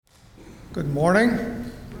Good morning.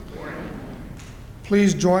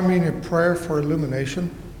 Please join me in a prayer for illumination.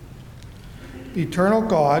 Eternal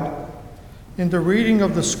God, in the reading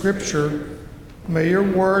of the Scripture, may your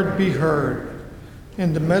word be heard.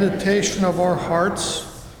 In the meditation of our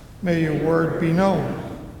hearts, may your word be known.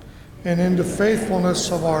 And in the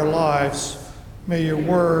faithfulness of our lives, may your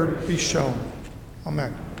word be shown.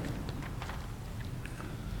 Amen.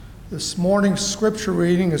 This morning's scripture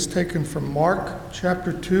reading is taken from Mark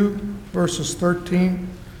chapter 2, verses 13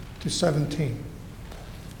 to 17.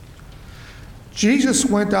 Jesus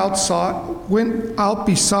went out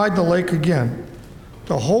beside the lake again.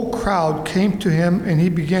 The whole crowd came to him, and he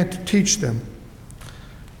began to teach them.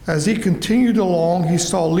 As he continued along, he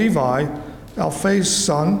saw Levi, Alphaeus'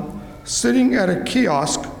 son, sitting at a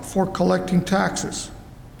kiosk for collecting taxes.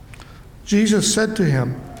 Jesus said to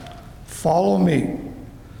him, "Follow me."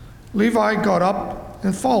 Levi got up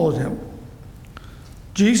and followed him.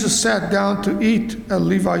 Jesus sat down to eat at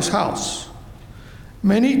Levi's house.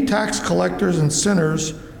 Many tax collectors and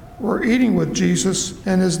sinners were eating with Jesus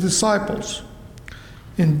and his disciples.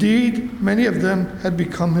 Indeed, many of them had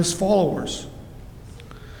become his followers.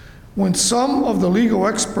 When some of the legal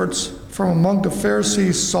experts from among the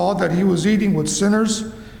Pharisees saw that he was eating with sinners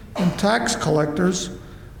and tax collectors,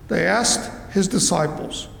 they asked his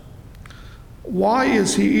disciples, "Why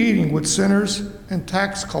is he eating with sinners and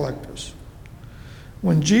tax collectors?"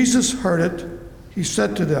 When Jesus heard it, he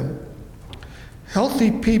said to them,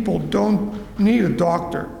 "Healthy people don't need a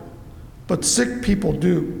doctor, but sick people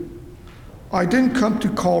do. I didn't come to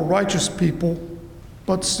call righteous people,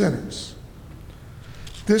 but sinners."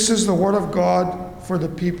 This is the word of God for the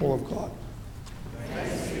people of God.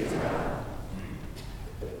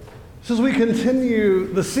 So as we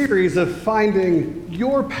continue the series of finding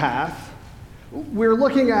your path, we're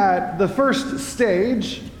looking at the first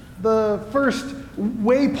stage, the first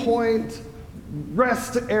waypoint,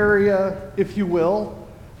 rest area, if you will,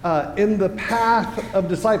 in the path of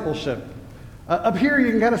discipleship. Up here,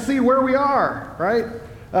 you can kind of see where we are, right?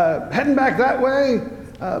 Heading back that way,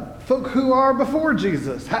 folk who are before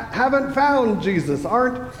Jesus, haven't found Jesus,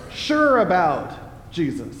 aren't sure about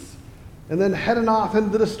Jesus. And then heading off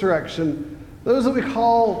into this direction, those that we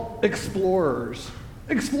call explorers,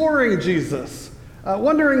 exploring Jesus,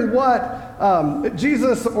 wondering what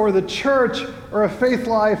Jesus or the church or a faith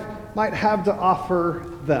life might have to offer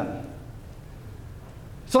them.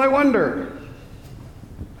 So I wonder,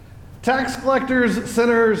 tax collectors,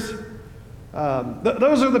 sinners,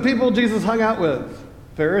 those are the people Jesus hung out with.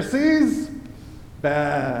 Pharisees,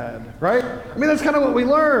 bad, right? I mean, that's kind of what we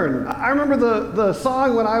learn. I remember the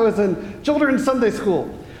song when I was in children's Sunday school.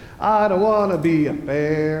 I don't want to be a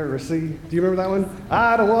Pharisee. Do you remember that one?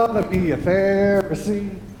 I don't want to be a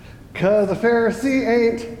Pharisee, 'cause a Pharisee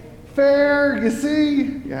ain't fair, you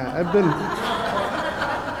see. Yeah,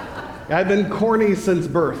 I've been corny since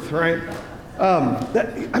birth, right?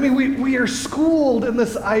 We are schooled in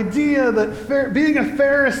this idea that being a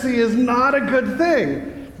Pharisee is not a good thing.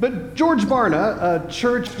 But George Barna, a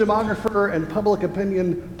church demographer and public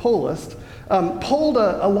opinion pollist, polled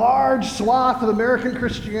a large swath of American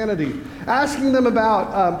Christianity, asking them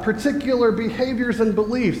about particular behaviors and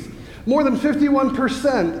beliefs. More than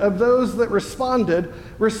 51% of those that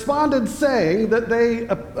responded saying that they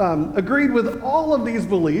agreed with all of these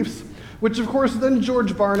beliefs, which of course then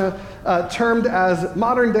George Barna termed as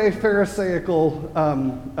modern-day Pharisaical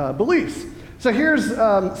beliefs. So here's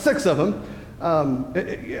 6 of them.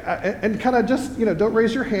 And kind of just, don't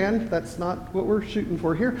raise your hand. That's not what we're shooting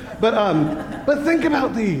for here. But think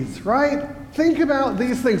about these, right? Think about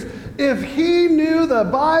these things. If he knew the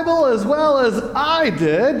Bible as well as I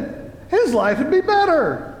did, his life would be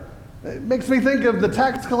better. It makes me think of the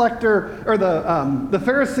tax collector, or the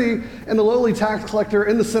Pharisee and the lowly tax collector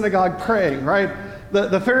in the synagogue praying, right?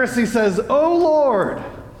 The Pharisee says, "Oh Lord,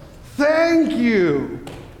 thank you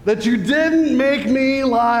that you didn't make me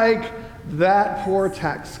like that poor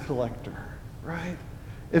tax collector," right?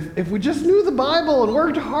 If we just knew the Bible and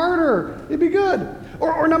worked harder, it'd be good.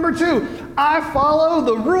 Or number 2, I follow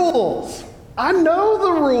the rules. I know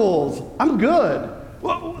the rules. I'm good.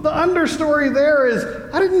 Well, the understory there is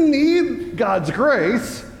I didn't need God's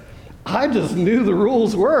grace. I just knew the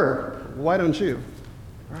rules were. Why don't you?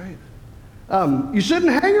 Right? You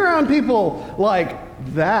shouldn't hang around people like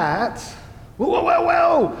that.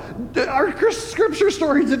 Whoa. Our scripture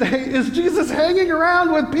story today is Jesus hanging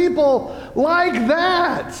around with people like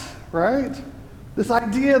that, right? This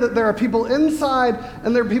idea that there are people inside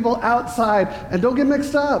and there are people outside, and don't get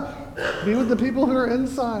mixed up. Be with the people who are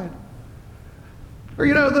inside. Or,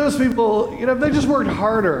 those people, if they just worked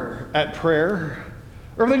harder at prayer,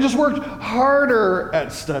 or if they just worked harder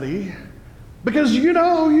at study, Because you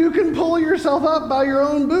know you can pull yourself up by your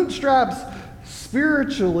own bootstraps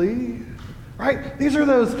spiritually, right? These are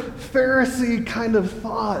those Pharisee kind of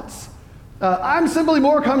thoughts. I'm simply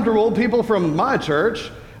more comfortable with people from my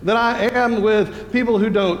church than I am with people who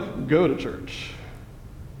don't go to church.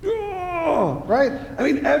 Oh, right? I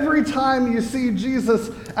mean, every time you see Jesus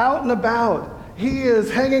out and about, he is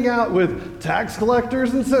hanging out with tax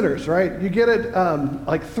collectors and sinners, right? You get it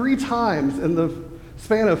like 3 times in the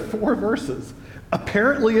span of 4 verses.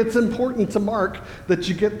 Apparently, it's important to Mark that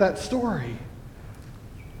you get that story.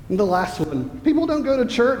 And the last one, people don't go to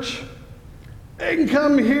church. They can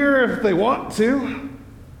come here if they want to.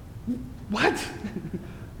 What?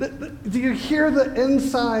 Do you hear the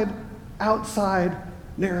inside-outside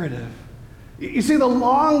narrative? You see, the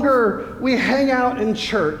longer we hang out in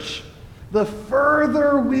church, the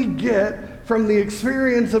further we get from the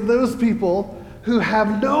experience of those people who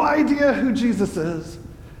have no idea who Jesus is.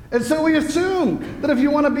 And so we assume that if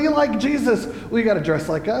you want to be like Jesus, well, you got to dress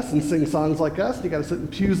like us and sing songs like us, and you got to sit in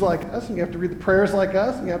pews like us, and you have to read the prayers like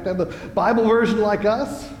us, and you have to have the Bible version like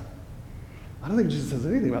us. I don't think Jesus says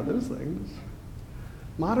anything about those things.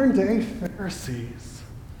 Modern day Pharisees.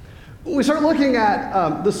 When we start looking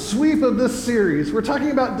at the sweep of this series, we're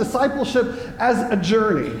talking about discipleship as a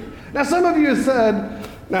journey. Now, some of you have said,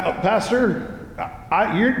 now, Pastor,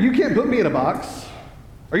 you can't put me in a box.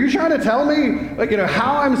 Are you trying to tell me,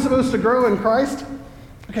 how I'm supposed to grow in Christ?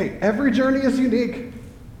 Okay, every journey is unique.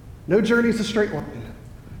 No journey is a straight line.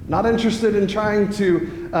 Not interested in trying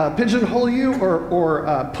to pigeonhole you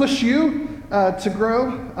or push you to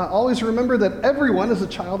grow. Always remember that everyone is a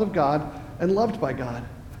child of God and loved by God.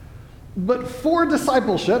 But for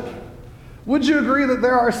discipleship, would you agree that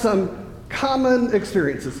there are some common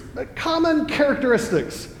experiences, common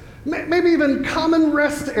characteristics, maybe even common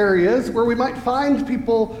rest areas where we might find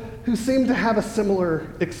people who seem to have a similar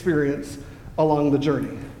experience along the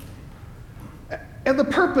journey? And the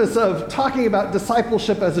purpose of talking about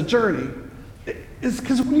discipleship as a journey is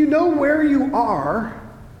because when you know where you are,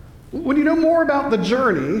 when you know more about the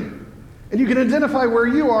journey, and you can identify where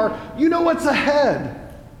you are, you know what's ahead.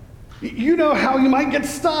 You know how you might get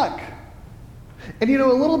stuck. And you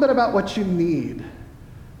know a little bit about what you need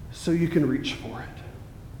so you can reach for it.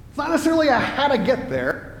 It's not necessarily a how to get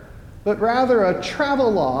there, but rather a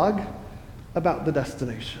travelogue about the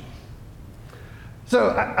destination. So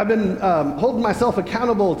I've been holding myself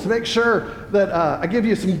accountable to make sure that I give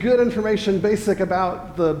you some good information basic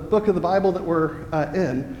about the book of the Bible that we're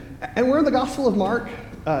in. And we're in the Gospel of Mark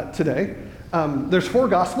today. There's 4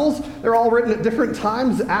 Gospels. They're all written at different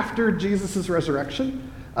times after Jesus'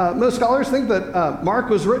 resurrection. Most scholars think that Mark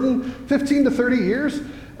was written 15 to 30 years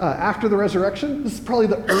after the resurrection. This is probably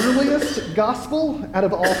the earliest gospel out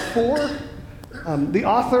of all 4. The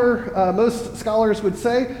author, most scholars would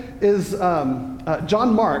say, is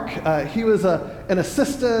John Mark. He was an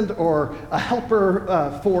assistant or a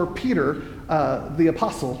helper for Peter, the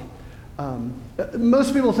apostle.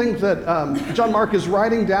 Most people think that John Mark is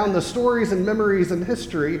writing down the stories and memories and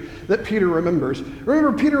history that Peter remembers.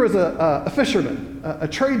 Remember, Peter was a fisherman, a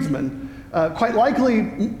tradesman, quite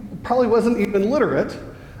likely probably wasn't even literate.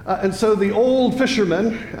 And so the old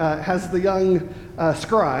fisherman has the young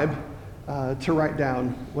scribe to write down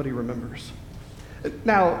what he remembers.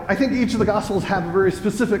 Now, I think each of the Gospels have a very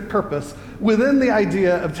specific purpose within the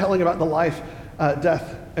idea of telling about the life,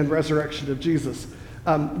 death, and resurrection of Jesus.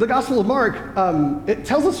 The Gospel of Mark, it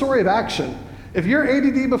tells a story of action. If you're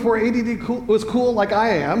ADD before ADD was cool like I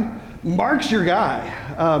am, Mark's your guy.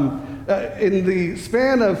 In the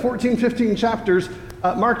span of 14, 15 chapters,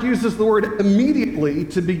 Mark uses the word immediately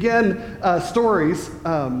to begin stories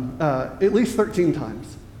at least 13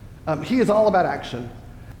 times. He is all about action.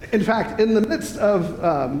 In fact, in the midst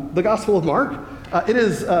of the Gospel of Mark, it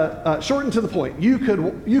is short and to the point. You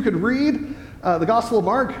could read the Gospel of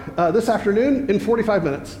Mark this afternoon in 45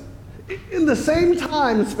 minutes. In the same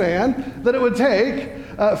time span that it would take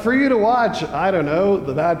for you to watch, I don't know,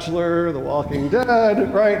 The Bachelor, The Walking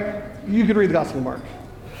Dead, right? You could read the Gospel of Mark.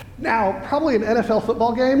 Now, probably an NFL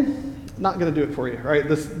football game, not going to do it for you, right?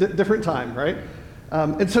 This different time, right?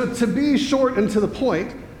 And so to be short and to the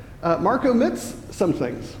point, Mark omits some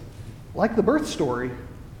things, like the birth story,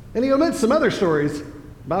 and he omits some other stories,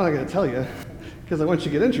 but I'm not going to tell you because I want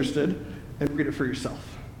you to get interested and read it for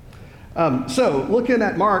yourself. So looking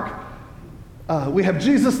at Mark, we have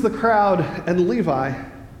Jesus, the crowd, and Levi.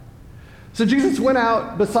 So Jesus went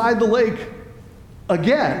out beside the lake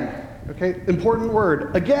again. Okay, important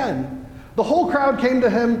word, again. The whole crowd came to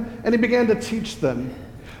him, and he began to teach them.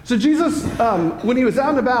 So Jesus, when he was out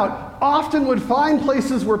and about, often would find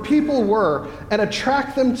places where people were and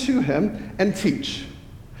attract them to him and teach.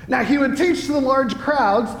 Now, he would teach to the large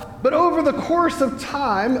crowds, but over the course of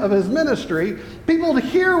time of his ministry, people would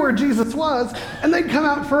hear where Jesus was, and they'd come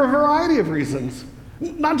out for a variety of reasons.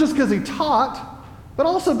 Not just because he taught, but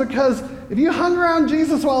also because if you hung around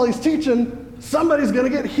Jesus while he's teaching, somebody's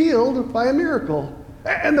going to get healed by a miracle.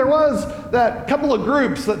 And there was that couple of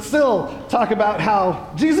groups that still talk about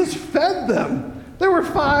how Jesus fed them. There were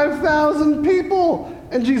 5,000 people,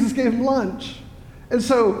 and Jesus gave them lunch. And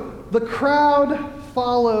so the crowd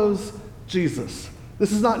follows Jesus.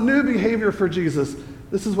 This is not new behavior for Jesus.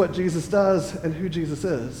 This is what Jesus does and who Jesus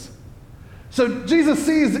is. So Jesus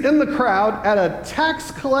sees in the crowd at a tax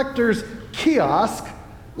collector's kiosk,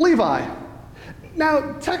 Levi.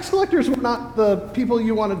 Now, tax collectors were not the people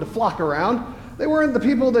you wanted to flock around. They weren't the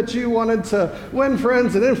people that you wanted to win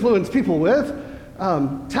friends and influence people with.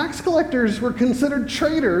 Tax collectors were considered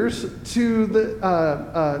traitors to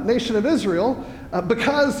the nation of Israel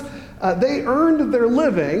because they earned their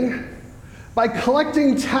living by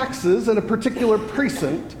collecting taxes in a particular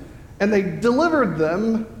precinct, and they delivered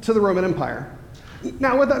them to the Roman Empire.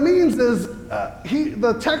 Now, what that means is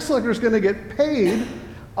the tax collector is going to get paid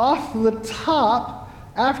off the top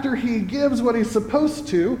after he gives what he's supposed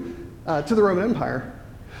to the Roman Empire.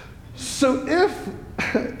 So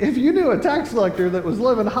if you knew a tax collector that was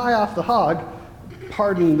living high off the hog,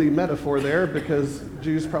 pardon the metaphor there because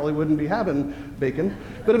Jews probably wouldn't be having bacon,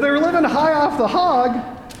 but if they were living high off the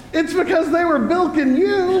hog, it's because they were bilking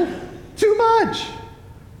you too much.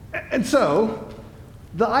 And so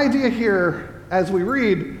the idea here, as we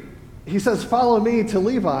read, he says, "Follow me" to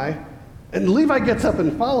Levi, and Levi gets up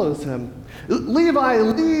and follows him. Levi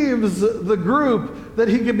leaves the group that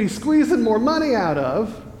he could be squeezing more money out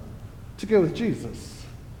of to go with Jesus.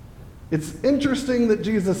 It's interesting that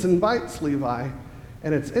Jesus invites Levi,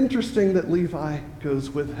 and it's interesting that Levi goes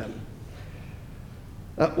with him.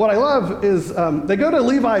 What I love is they go to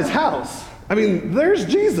Levi's house. I mean, there's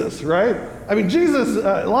Jesus, right? I mean, Jesus,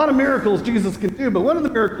 a lot of miracles Jesus can do, but one of the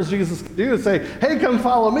miracles Jesus can do is say, "Hey, come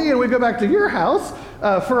follow me," and we go back to your house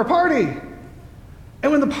for a party.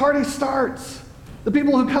 And when the party starts, the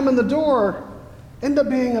people who come in the door end up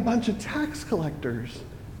being a bunch of tax collectors.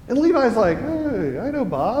 And Levi's like, "Hey, I know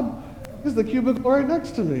Bob. He's the cubicle right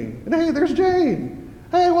next to me. And hey, there's Jane.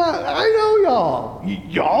 Hey, well, I know y'all.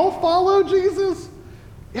 Y'all follow Jesus?"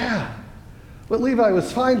 Yeah. What Levi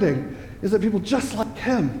was finding is that people just like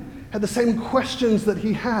him had the same questions that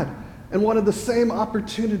he had and wanted the same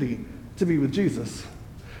opportunity to be with Jesus.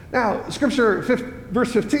 Now, Scripture,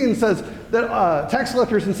 verse 15 says that tax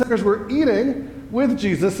collectors and sinners were eating with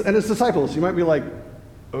Jesus and his disciples. You might be like,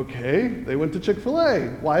 okay, they went to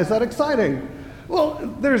Chick-fil-A. Why is that exciting? Well,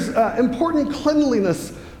 there's important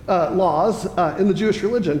cleanliness laws in the Jewish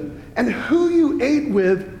religion, and who you ate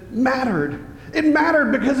with mattered. It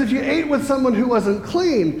mattered because if you ate with someone who wasn't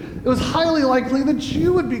clean, it was highly likely that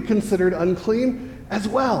you would be considered unclean as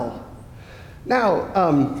well.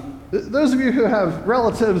 Now, those of you who have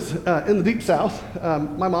relatives in the Deep South,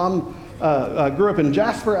 my mom grew up in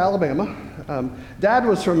Jasper, Alabama. Dad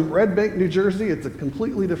was from Red Bank, New Jersey. It's a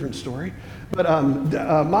completely different story. But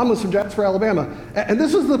mom was from Jasper, Alabama. And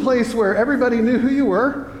this was the place where everybody knew who you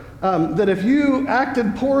were, that if you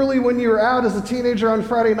acted poorly when you were out as a teenager on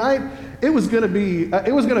Friday night, it was going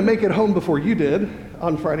to make it home before you did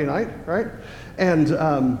on Friday night, right? And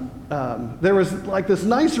there was like this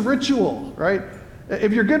nice ritual, right?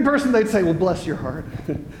 If you're a good person, they'd say, "Well, bless your heart."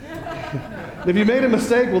 If you made a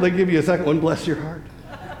mistake, well, they give you a second one, "Bless your heart."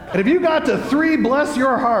 And if you got to 3 bless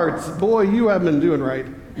your hearts, boy, you haven't been doing right.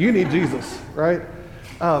 You need Jesus, right?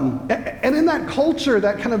 And in that culture,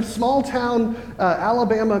 that kind of small town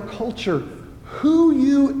Alabama culture, who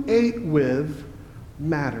you ate with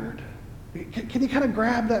mattered. Can you kind of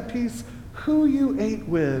grab that piece? Who you ate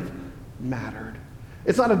with mattered.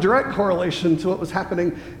 It's not a direct correlation to what was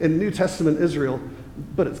happening in New Testament Israel,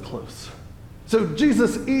 but it's close. So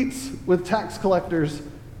Jesus eats with tax collectors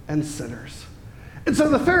and sinners. And so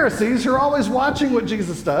the Pharisees, who are always watching what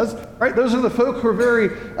Jesus does, right? Those are the folk who are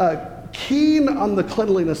very keen on the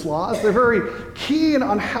cleanliness laws. They're very keen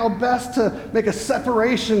on how best to make a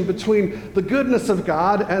separation between the goodness of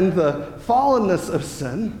God and the fallenness of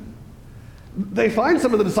sin. They find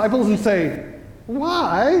some of the disciples and say,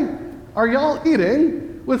 "Why are y'all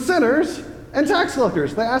eating with sinners and tax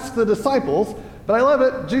collectors?" They ask the disciples, but I love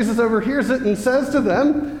it. Jesus overhears it and says to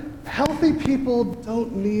them, "Healthy people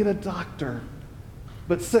don't need a doctor,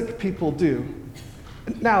 but sick people do."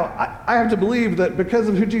 Now, I have to believe that because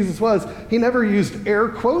of who Jesus was, he never used air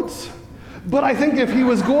quotes, but I think if he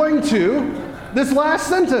was going to, this last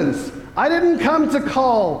sentence, "I didn't come to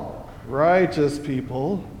call righteous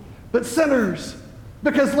people, but sinners."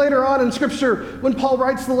 Because later on in Scripture, when Paul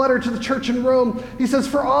writes the letter to the church in Rome, he says,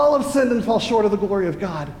 "For all have sinned and fall short of the glory of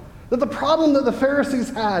God." That the problem that the Pharisees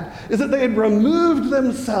had is that they had removed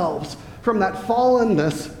themselves from that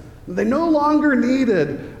fallenness. They no longer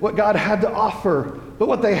needed what God had to offer, but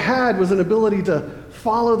what they had was an ability to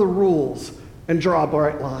follow the rules and draw a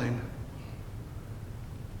bright line.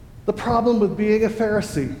 The problem with being a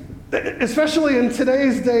Pharisee, especially in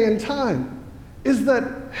today's day and time, is that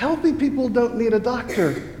healthy people don't need a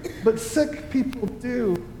doctor, but sick people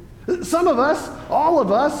do. Some of us, all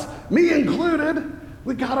of us, me included,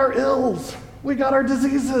 we got our ills, we got our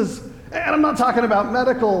diseases. And I'm not talking about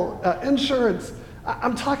medical insurance.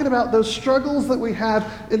 I'm talking about those struggles that we have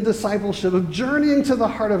in discipleship, of journeying to the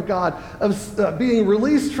heart of God, of being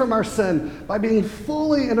released from our sin by being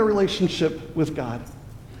fully in a relationship with God.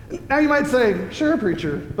 Now you might say, "Sure,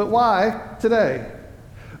 preacher, but why today?"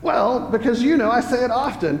 Well, because I say it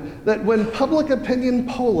often, that when public opinion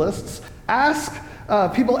pollists ask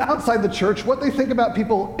people outside the church what they think about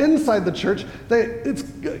people inside the church, it's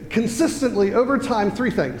consistently, over time,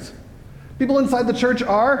 three things. People inside the church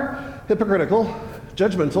are hypocritical,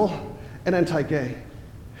 judgmental, and anti-gay.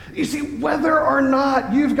 You see, whether or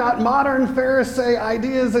not you've got modern Pharisee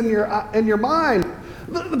ideas in your mind,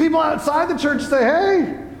 the people outside the church say,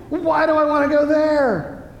 "Hey, why do I want to go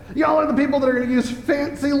there? Y'all are the people that are going to use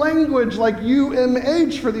fancy language like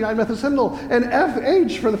UMH for the United Methodist Hymnal and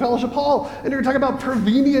FH for the Fellowship Hall. And you're talking about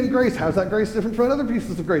prevenient grace. How's that grace different from other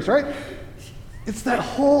pieces of grace, right?" It's that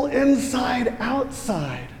whole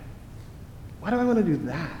inside-outside. Why do I want to do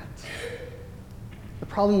that? The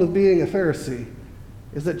problem with being a Pharisee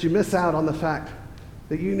is that you miss out on the fact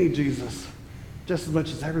that you need Jesus just as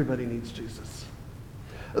much as everybody needs Jesus.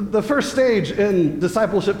 The first stage in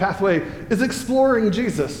discipleship pathway is exploring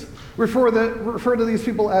Jesus. Refer to these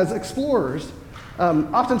people as explorers.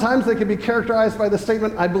 Oftentimes they can be characterized by the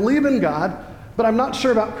statement, "I believe in God, but I'm not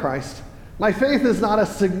sure about Christ. My faith is not a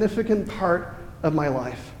significant part of my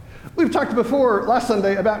life." We've talked before last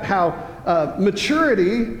Sunday about how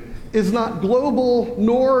maturity is not global,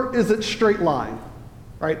 nor is it straight line,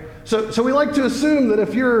 right? So we like to assume that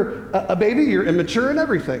if you're a baby, you're immature in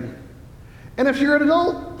everything. And if you're an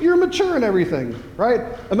adult, you're mature in everything, right?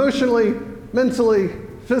 Emotionally, mentally,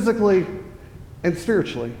 physically, and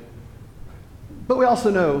spiritually. But we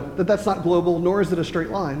also know that that's not global, nor is it a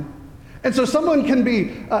straight line. And so someone can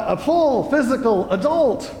be a full physical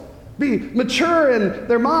adult, be mature in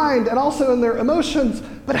their mind and also in their emotions,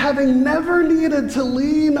 but having never needed to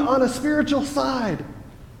lean on a spiritual side.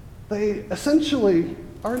 They essentially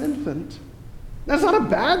are an infant. That's not a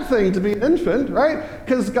bad thing to be an infant, right?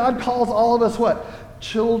 Because God calls all of us what?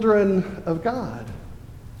 Children of God.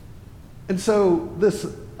 And so this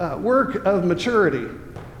work of maturity,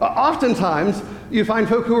 oftentimes you find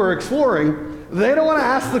folk who are exploring, they don't want to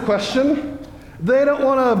ask the question, they don't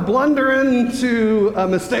want to blunder into a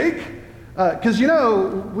mistake, because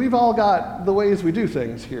we've all got the ways we do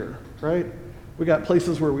things here, right? We got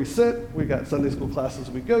places where we sit, we got Sunday school classes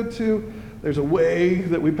we go to, there's a way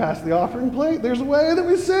that we pass the offering plate, there's a way that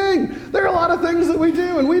we sing. There are a lot of things that we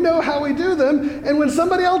do, and we know how we do them, and when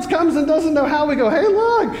somebody else comes and doesn't know how, we go, "Hey,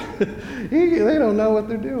 look, they don't know what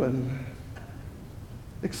they're doing."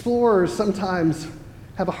 Explorers sometimes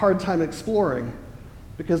have a hard time exploring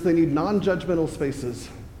because they need non-judgmental spaces,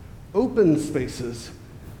 open spaces,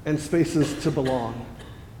 and spaces to belong.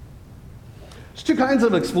 There's two kinds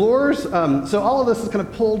of explorers. So all of this is kind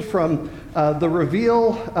of pulled from the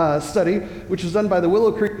Reveal study, which was done by the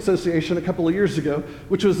Willow Creek Association a couple of years ago,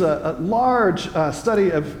 which was a large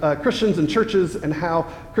study of Christians and churches and how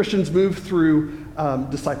Christians move through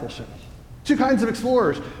discipleship. Two kinds of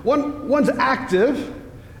explorers. One's active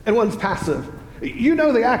and one's passive. You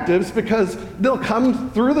know the actives because they'll come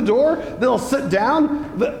through the door, they'll sit down,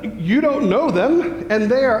 you don't know them, and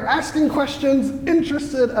they are asking questions,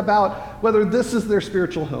 interested about whether this is their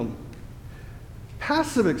spiritual home.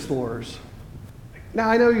 Passive explorers. Now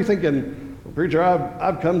I know you're thinking, "Well, preacher,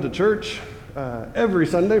 I've come to church every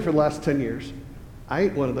Sunday for the last 10 years. I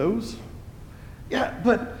ain't one of those." Yeah,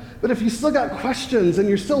 but if you still got questions and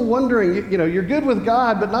you're still wondering, you're good with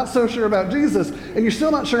God but not so sure about Jesus, and you're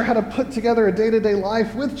still not sure how to put together a day-to-day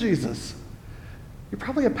life with Jesus, you're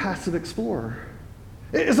probably a passive explorer.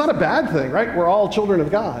 It's not a bad thing, right? We're all children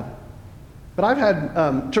of God. But I've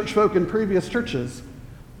had church folk in previous churches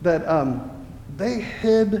that they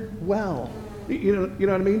hid well. You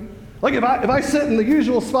know what I mean? Like if I sit in the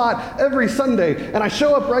usual spot every Sunday and I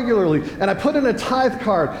show up regularly and I put in a tithe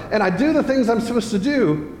card and I do the things I'm supposed to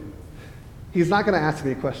do, he's not going to ask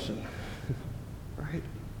me a question, right?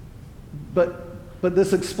 But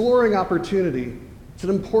this exploring opportunity, it's an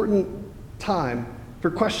important time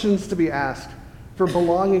for questions to be asked, for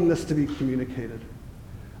belongingness to be communicated.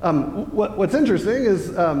 What's interesting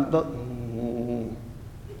is I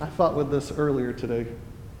fought with this earlier today.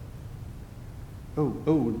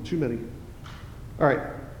 Oh, too many. All right.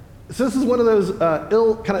 So this is one of those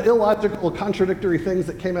kind of illogical, contradictory things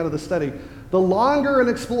that came out of the study. The longer an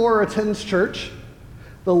explorer attends church,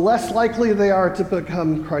 the less likely they are to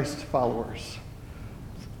become Christ followers.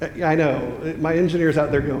 I know, my engineer's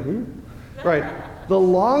out there going, Right. The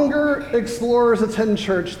longer explorers attend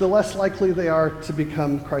church, the less likely they are to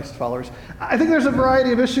become Christ followers. I think there's a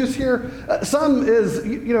variety of issues here. Some is,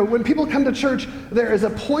 when people come to church, there is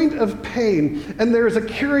a point of pain and there is a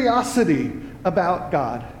curiosity about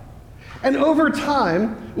God. And over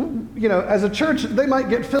time, as a church, they might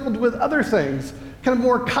get filled with other things, kind of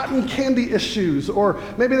more cotton candy issues, or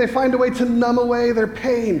maybe they find a way to numb away their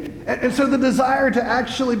pain. And so the desire to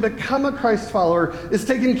actually become a Christ follower is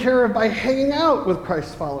taken care of by hanging out with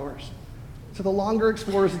Christ followers. So the longer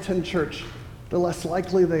explorers attend church, the less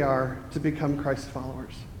likely they are to become Christ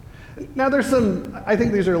followers. Now there's I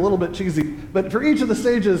think these are a little bit cheesy, but for each of the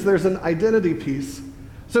stages, there's an identity piece.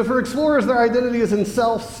 So for explorers, their identity is in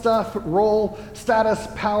self, stuff, role, status,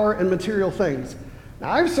 power, and material things.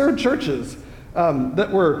 Now I've served churches that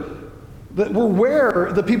were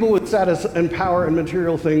where the people with status and power and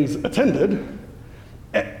material things attended.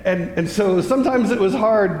 And so sometimes it was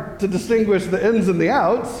hard to distinguish the ins and the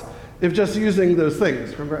outs if just using those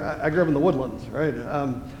things. Remember, I grew up in the Woodlands, right?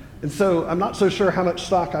 And so I'm not so sure how much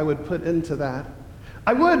stock I would put into that.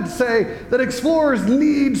 I would say that explorers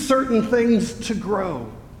need certain things to grow.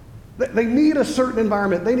 They need a certain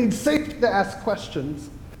environment. They need safety to ask questions.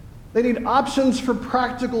 They need options for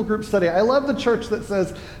practical group study. I love the church that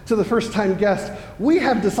says to the first-time guest, we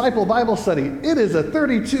have Disciple Bible Study. It is a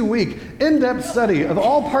 32-week, in-depth study of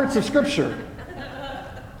all parts of Scripture.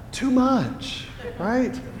 Too much,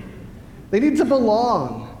 right? They need to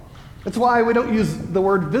belong. That's why we don't use the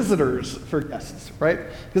word visitors for guests, right?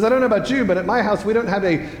 Because I don't know about you, but at my house, we don't have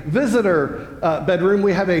a visitor bedroom.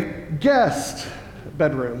 We have a guest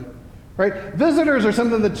bedroom. Right? Visitors are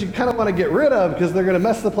something that you kind of want to get rid of because they're going to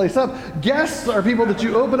mess the place up. Guests are people that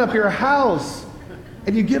you open up your house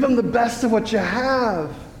and you give them the best of what you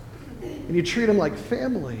have and you treat them like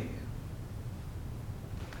family.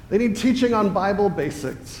 They need teaching on Bible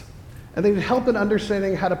basics, and they need help in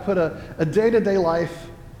understanding how to put a day-to-day life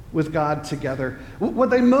with God together.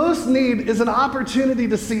 What they most need is an opportunity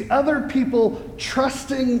to see other people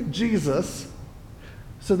trusting Jesus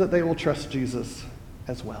so that they will trust Jesus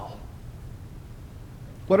as well.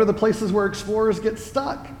 What are the places where explorers get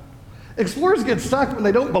stuck? Explorers get stuck when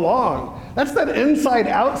they don't belong. That's that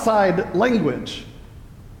inside-outside language.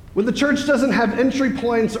 When the church doesn't have entry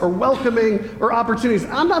points or welcoming or opportunities.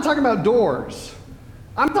 I'm not talking about doors.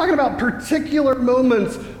 I'm talking about particular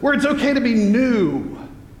moments where it's okay to be new,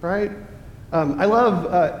 right? I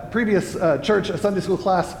love previous church, a Sunday school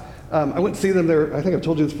class. I went to see them there. I think I've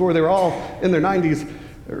told you this before. They were all in their 90s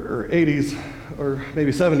or 80s or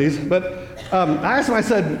maybe 70s. But I asked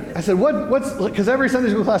them, I said, what's, because every Sunday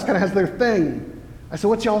school class kind of has their thing. I said,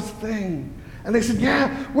 what's y'all's thing? And they said,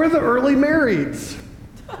 yeah, we're the early marrieds.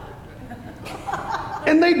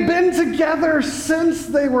 And they'd been together since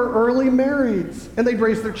they were early marrieds. And they'd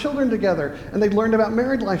raised their children together. And they'd learned about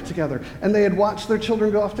married life together. And they had watched their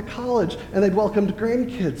children go off to college. And they'd welcomed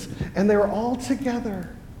grandkids. And they were all together.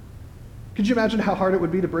 Could you imagine how hard it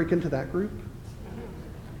would be to break into that group?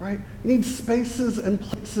 Right? You need spaces and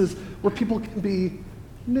places where people can be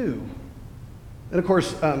new. And of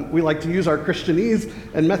course, we like to use our Christianese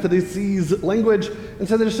and Methodistese language, and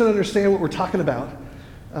so they just don't understand what we're talking about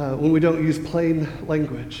when we don't use plain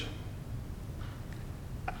language.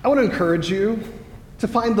 I want to encourage you to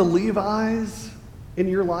find the Levi's in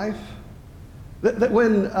your life. That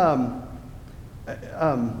when,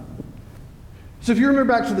 so if you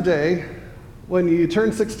remember back to the day when you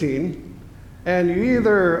turned 16, and you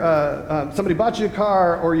either, somebody bought you a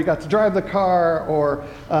car, or you got to drive the car, or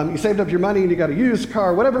you saved up your money and you got a used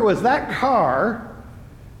car, whatever it was, that car,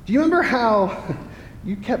 do you remember how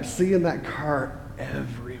you kept seeing that car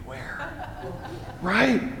everywhere?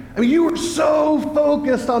 Right? I mean, you were so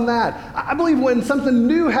focused on that. I believe when something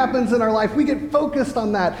new happens in our life, we get focused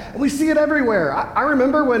on that, and we see it everywhere. I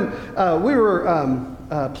remember when we were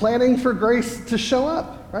planning for Grace to show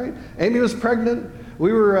up, right? Amy was pregnant.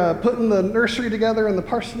 We were putting the nursery together in the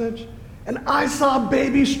parsonage, and I saw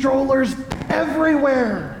baby strollers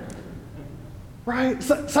everywhere, right?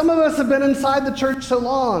 So, some of us have been inside the church so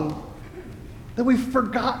long that we've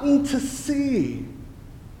forgotten to see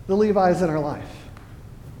the Levi's in our life.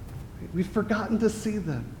 We've forgotten to see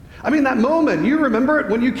them. I mean, that moment, you remember it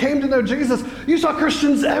when you came to know Jesus, you saw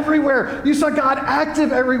Christians everywhere. You saw God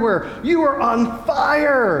active everywhere. You were on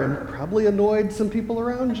fire and probably annoyed some people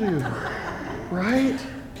around you, right?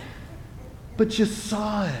 But you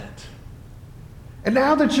saw it. And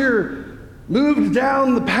now that you're moved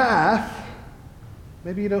down the path,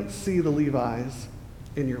 maybe you don't see the Levi's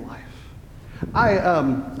in your life.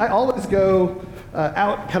 I always go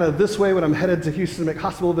out kind of this way when I'm headed to Houston to make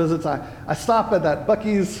hospital visits. I stop at that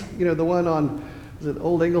Buc-ee's, the one on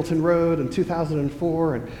Old Angleton Road in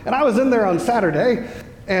 2004. And I was in there on Saturday,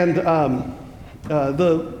 and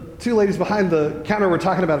the two ladies behind the counter were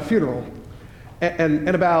talking about a funeral and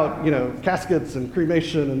about, caskets and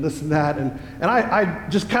cremation and this and that. And I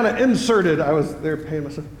just kind of inserted, I was there paying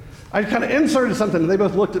myself. I kind of inserted something, and they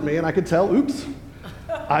both looked at me, and I could tell, oops,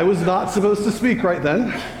 I was not supposed to speak right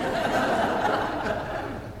then.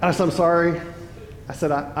 And I said, I'm sorry. I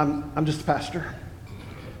said, I'm just a pastor.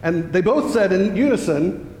 And they both said in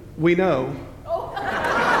unison, we know.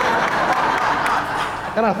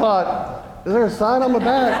 And I thought, is there a sign on my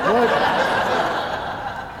back? What?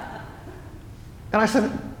 And I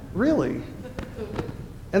said, really?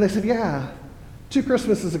 And they said, yeah. 2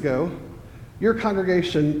 Christmases ago, your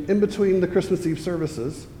congregation, in between the Christmas Eve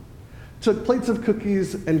services, took plates of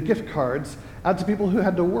cookies and gift cards out to people who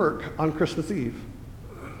had to work on Christmas Eve.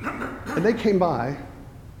 And they came by,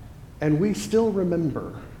 and we still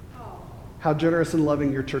remember how generous and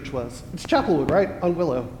loving your church was. It's Chapelwood, right? On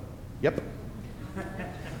Willow. Yep.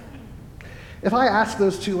 If I ask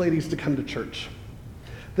those two ladies to come to church,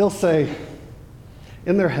 they'll say,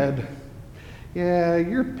 in their head, yeah,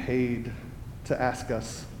 you're paid to ask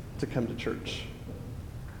us to come to church.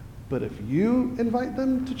 But if you invite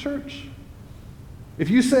them to church, if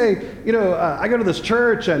you say, I go to this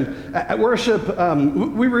church and at worship,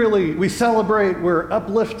 we celebrate, we're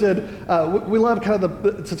uplifted, we love kind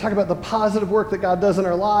of to talk about the positive work that God does in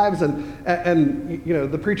our lives, and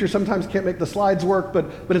the preacher sometimes can't make the slides work,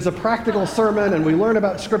 but it's a practical sermon, and we learn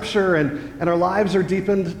about Scripture, and our lives are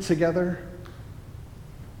deepened together.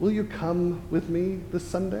 Will you come with me this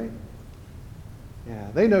Sunday? Yeah,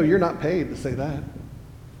 they know you're not paid to say that.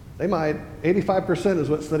 They might. 85% is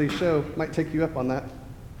what studies show. Might take you up on that.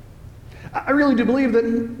 I really do believe that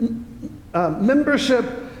membership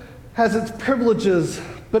has its privileges,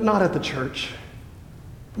 but not at the church.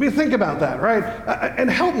 I mean, think about that, right? And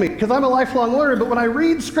help me, because I'm a lifelong learner, but when I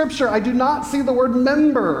read Scripture, I do not see the word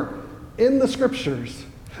member in the Scriptures.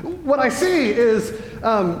 What I see is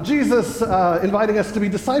Jesus inviting us to be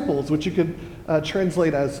disciples, which you could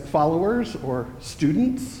translate as followers or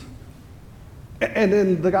students. And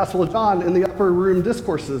in the Gospel of John, in the upper room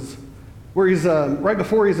discourses, where he's right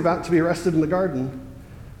before he's about to be arrested in the garden,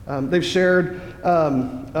 they've shared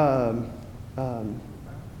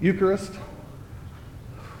Eucharist.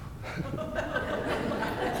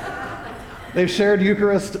 They've shared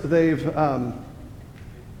Eucharist. They've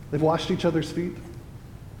washed each other's feet.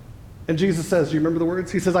 And Jesus says, do you remember the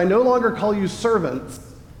words? He says, I no longer call you servants.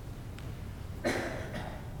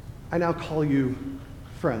 I now call you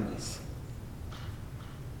friends.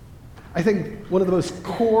 I think one of the most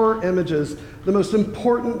core images, the most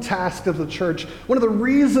important task of the church, one of the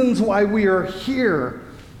reasons why we are here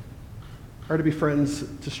are to be friends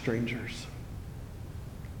to strangers.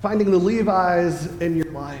 Finding the Levi's in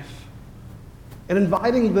your life and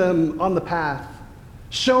inviting them on the path,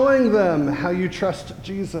 showing them how you trust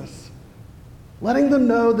Jesus, letting them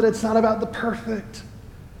know that it's not about the perfect,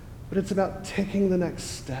 but it's about taking the next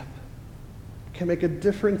step. It can make a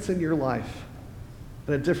difference in your life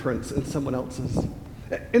and a difference in someone else's.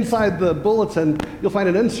 Inside the bulletin, you'll find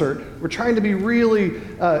an insert. We're trying to be really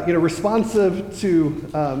responsive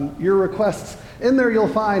to your requests. In there, you'll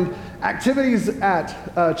find activities at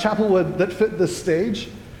Chapelwood that fit this stage.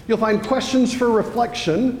 You'll find questions for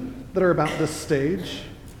reflection that are about this stage.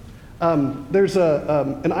 There's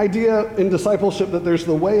an idea in discipleship that there's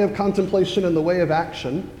the way of contemplation and the way of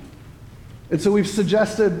action. And so we've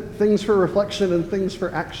suggested things for reflection and things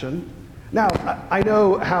for action. Now, I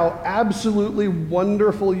know how absolutely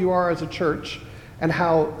wonderful you are as a church and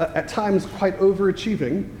how, at times, quite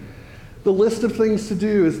overachieving. The list of things to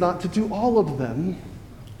do is not to do all of them,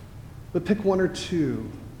 but pick one or two.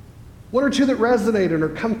 One or two that resonate and are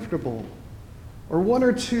comfortable, or one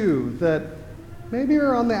or two that maybe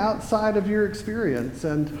are on the outside of your experience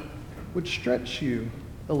and would stretch you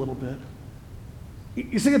a little bit.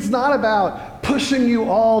 You see, it's not about pushing you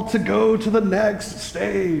all to go to the next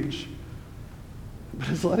stage, but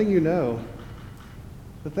it's letting you know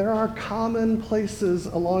that there are common places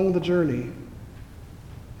along the journey,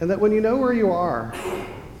 and that when you know where you are,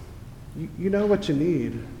 you know what you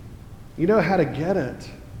need. You know how to get it.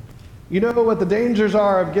 You know what the dangers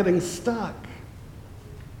are of getting stuck.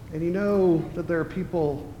 And you know that there are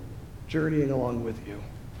people journeying along with you.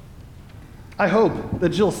 I hope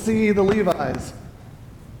that you'll see the Levi's.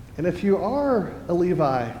 And if you are a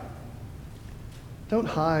Levi, don't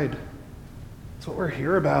hide. That's what we're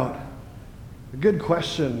here about. A good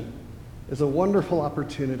question is a wonderful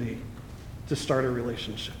opportunity to start a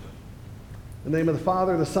relationship. In the name of the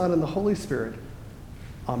Father, the Son, and the Holy Spirit,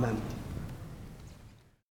 amen.